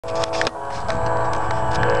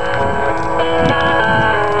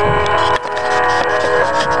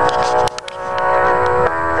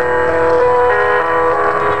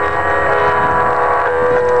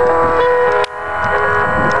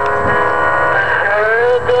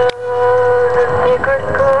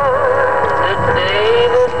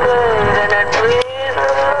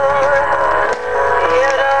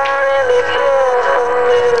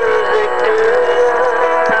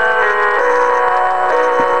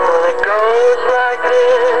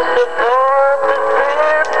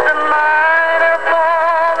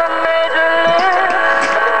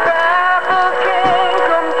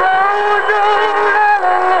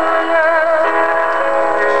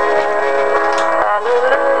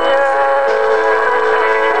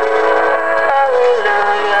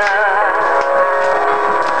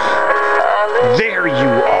There you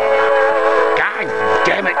are. God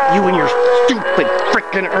damn it, you and your stupid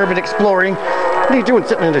frickin' urban exploring. What are you doing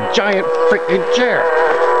sitting in a giant frickin' chair?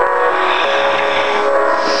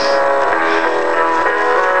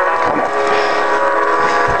 Come on.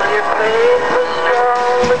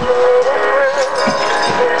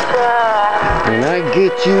 When I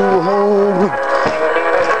get you home.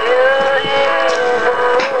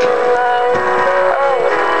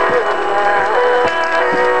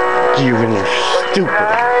 You and your stupid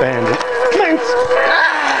bandit. Mince!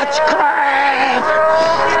 Ah, it's crap!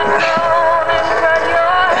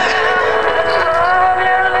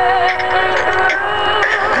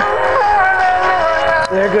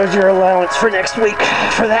 There goes your allowance for next week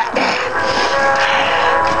for that.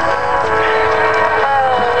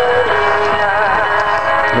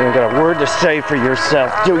 You ain't got a word to say for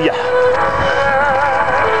yourself, do ya?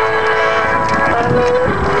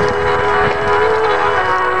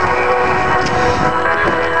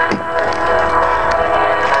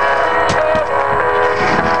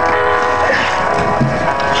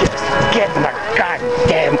 Get in the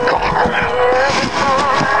goddamn car.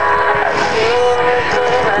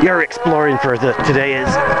 Your exploring for today is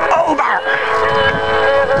over.